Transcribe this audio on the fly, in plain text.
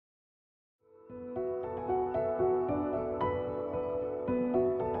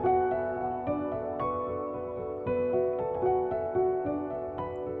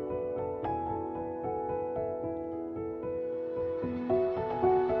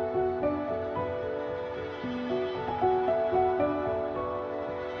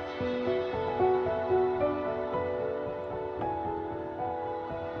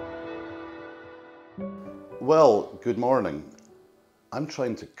Well, good morning. I'm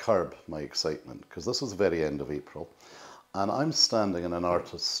trying to curb my excitement because this is the very end of April and I'm standing in an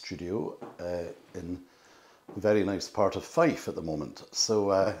artist's studio in a very nice part of Fife at the moment.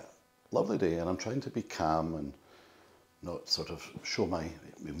 So, lovely day, and I'm trying to be calm and not sort of show my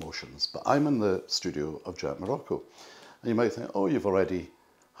emotions. But I'm in the studio of Jack Morrocco. And you might think, oh, you've already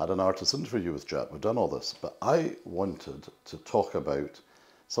had an artist interview with Jack. We've done all this. But I wanted to talk about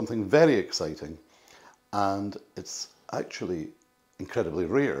something very exciting, and it's actually incredibly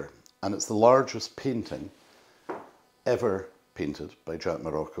rare. And it's the largest painting ever painted by Jack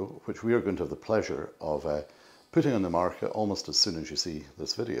Morrocco, which we are going to have the pleasure of putting on the market almost as soon as you see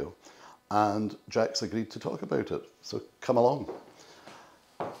this video. And Jack's agreed to talk about it, so come along.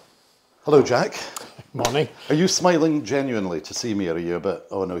 Hello, Jack. Morning. Are you smiling genuinely to see me, or are you a bit,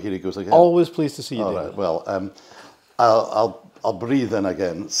 oh no, here he goes again? Always pleased to see you, All David. right, well, I'll breathe in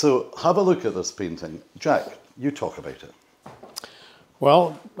again. So have a look at this painting. Jack, you talk about it.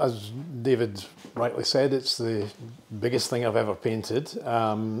 Well, as David rightly said, it's the biggest thing I've ever painted.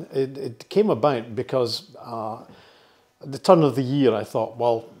 It came about because at the turn of the year I thought,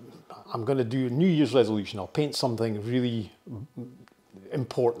 well, I'm going to do a New Year's resolution. I'll paint something really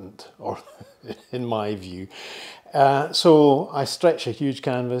important, or in my view. So I stretched a huge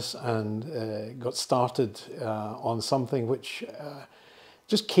canvas and got started on something which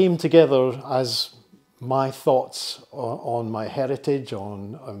just came together as my thoughts on my heritage,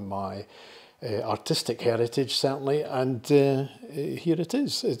 on my artistic heritage, certainly, and here it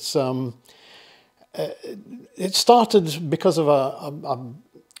is. It started because of a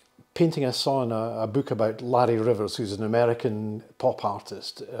painting I saw in a book about Larry Rivers, who's an American pop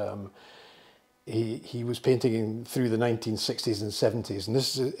artist. He was painting through the 1960s and 70s, and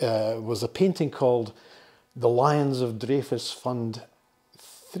this was a painting called The Lions of Dreyfus Fund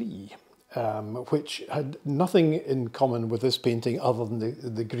 3. Which had nothing in common with this painting other than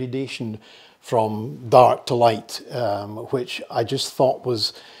the gradation from dark to light, which I just thought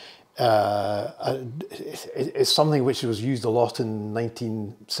was it's something which was used a lot in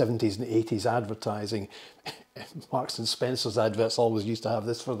 1970s and 80s advertising. Marks and Spencer's adverts always used to have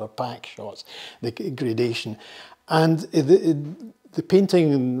this for their pack shots, the gradation. And the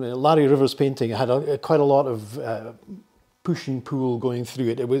painting, Larry Rivers' painting, had quite a lot of push and pull going through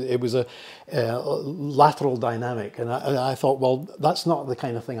it. It was a lateral dynamic, and I thought, well, that's not the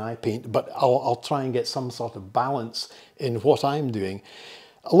kind of thing I paint, but I'll try and get some sort of balance in what I'm doing.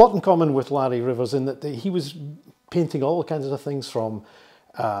 A lot in common with Larry Rivers in that he was painting all kinds of things from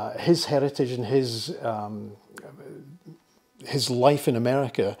his heritage and his life in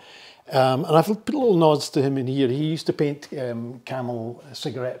America. And I've put little nods to him in here. He used to paint Camel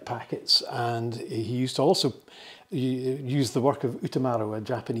cigarette packets, and he used to also use the work of Utamaro, a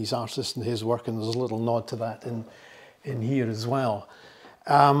Japanese artist, in his work, and there's a little nod to that in here as well.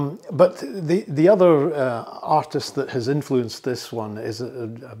 But the other artist that has influenced this one is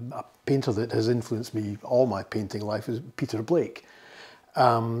a painter that has influenced me all my painting life, is Peter Blake,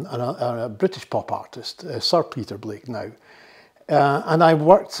 a British pop artist, Sir Peter Blake now. And I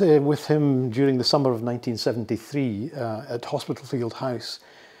worked with him during the summer of 1973 at Hospitalfield House.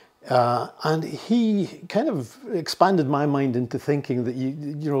 And he kind of expanded my mind into thinking that,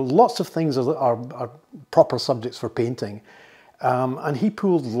 you know, lots of things are proper subjects for painting. And he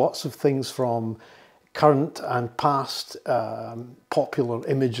pulled lots of things from current and past popular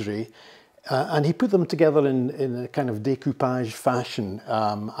imagery, and he put them together in a kind of decoupage fashion.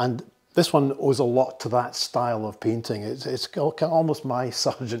 And this one owes a lot to that style of painting. It's almost my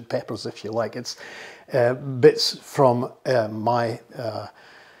Sgt. Pepper's, if you like. It's bits from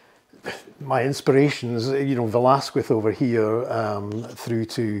my inspirations, you know, Velázquez over here, through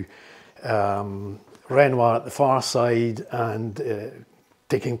to Renoir at the far side, and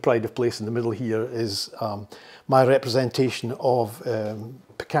taking pride of place in the middle here is my representation of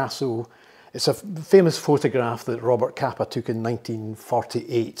Picasso. It's a famous photograph that Robert Capa took in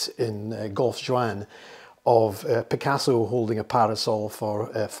 1948 in Golfe Juan of Picasso holding a parasol for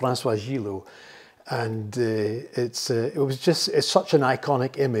François Gillot. And it's such an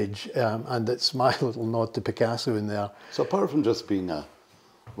iconic image, and it's my little nod to Picasso in there. So apart from just being an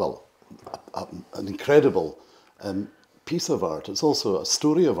incredible piece of art, it's also a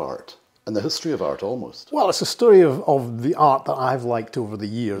story of art and the history of art almost. Well, it's a story of the art that I've liked over the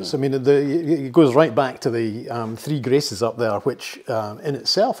years. Yeah. I mean, it goes right back to the Three Graces up there, which in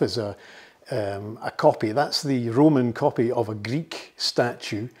itself is a copy. That's the Roman copy of a Greek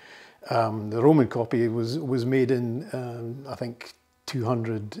statue. The Roman copy was made in, I think,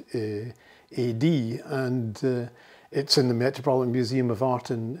 200 AD, and It's in the Metropolitan Museum of Art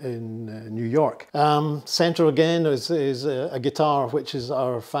in New York. Centre again is a guitar, which is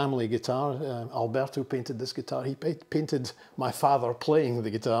our family guitar. Alberto painted this guitar. He painted my father playing the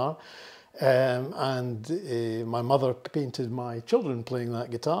guitar. And my mother painted my children playing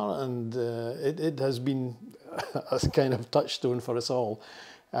that guitar, and it has been a kind of touchstone for us all.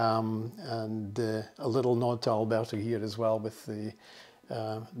 And a little nod to Alberto here as well with the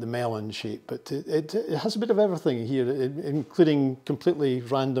melon shape, but it has a bit of everything here, including completely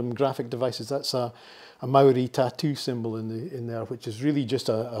random graphic devices. That's a Maori tattoo symbol in there, which is really just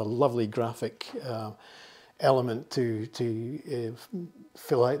a lovely graphic element to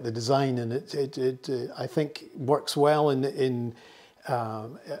fill out the design, and it I think works well in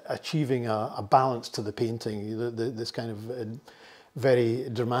achieving a balance to the painting. This kind of very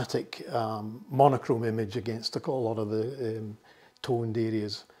dramatic monochrome image against a lot of the toned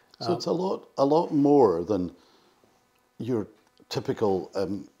areas. So it's a lot more than your typical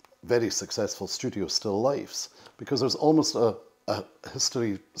very successful studio still lifes, because there's almost a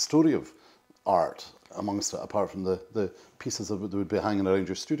story of art amongst it, apart from the pieces that would be hanging around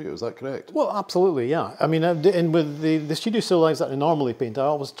your studio. Is that correct? Well, absolutely, yeah. I mean, and with the studio still lives that I normally paint, I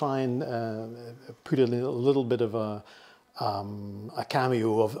always try and put in a little bit of a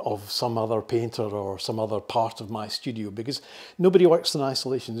cameo of some other painter or some other part of my studio, because nobody works in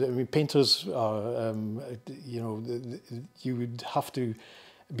isolation. I mean, painters are, you know, you would have to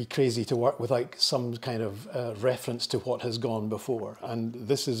be crazy to work without some kind of reference to what has gone before, and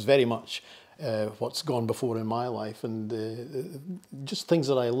this is very much what's gone before in my life, and just things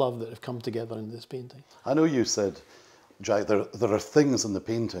that I love that have come together in this painting. I know you said, Jack, there are things in the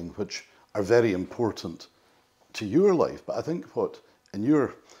painting which are very important to your life, but I think and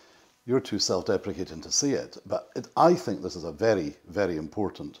you're too self-deprecating to say it, but I think this is a very, very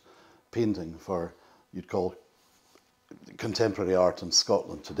important painting for, you'd call, contemporary art in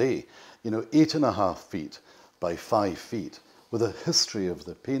Scotland today. You know, 8.5 feet by 5 feet, with a history of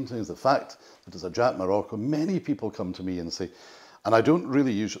the paintings, the fact that it's a Jack Morrocco. Many people come to me and say, and I don't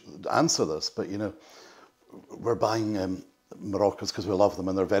really usually answer this, but you know, we're buying Moroccos because we love them,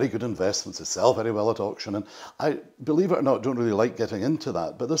 and they're very good investments. They sell very well at auction, and I, believe it or not, don't really like getting into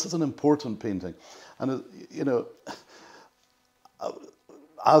that. But this is an important painting, and you know,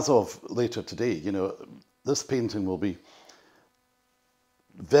 as of later today, you know, this painting will be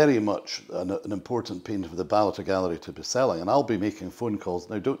very much an important painting for the Ballater Gallery to be selling, and I'll be making phone calls.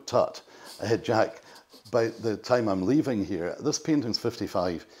 Now, don't tut, Jack, by the time I'm leaving here, this painting's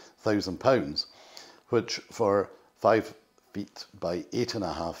 £55,000, which for 5 feet by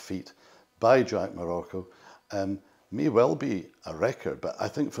 8.5 feet by Jack Morrocco may well be a record, but I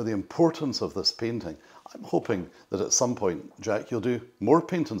think for the importance of this painting, I'm hoping that at some point, Jack, you'll do more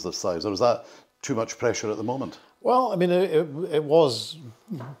paintings this size, or is that too much pressure at the moment? Well, I mean, it was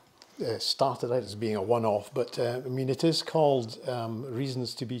started out as being a one-off, but I mean, it is called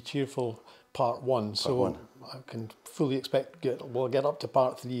Reasons to be Cheerful Part 1, so I can fully expect we'll get up to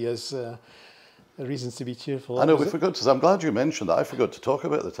Part 3 as Reasons to be Cheerful. I know, we forgot to, I'm glad you mentioned that. I forgot to talk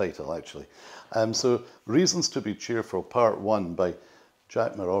about the title, actually. So, Reasons to be Cheerful Part 1 by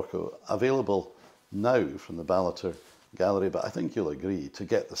Jack Morrocco, available now from the Ballater Gallery, but I think you'll agree, to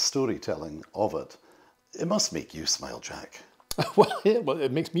get the storytelling of it, it must make you smile, Jack. Well, yeah, well,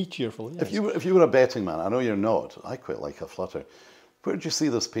 it makes me cheerful, yes. If you were a betting man, I know you're not, I quite like a flutter, where do you see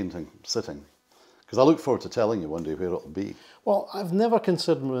this painting sitting? Because I look forward to telling you one day where it'll be. Well, I've never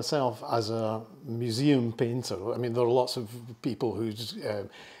considered myself as a museum painter. I mean, there are lots of people whose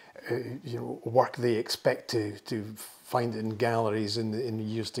you know, work they expect to find in galleries in the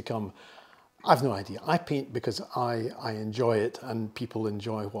years to come. I've no idea. I paint because I enjoy it, and people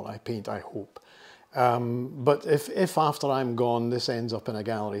enjoy what I paint, I hope. But if after I'm gone, this ends up in a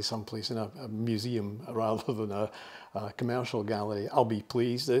gallery someplace, in a museum rather than a commercial gallery, I'll be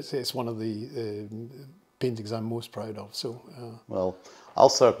pleased. It's one of the paintings I'm most proud of. So, well, I'll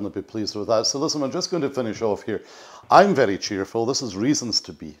certainly be pleased with that. So listen, I'm just going to finish off here. I'm very cheerful. This is Reasons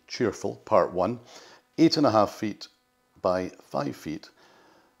to be Cheerful, Part 1, 8.5 feet by 5 feet,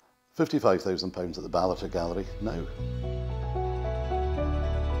 £55,000 at the Ballater Gallery now.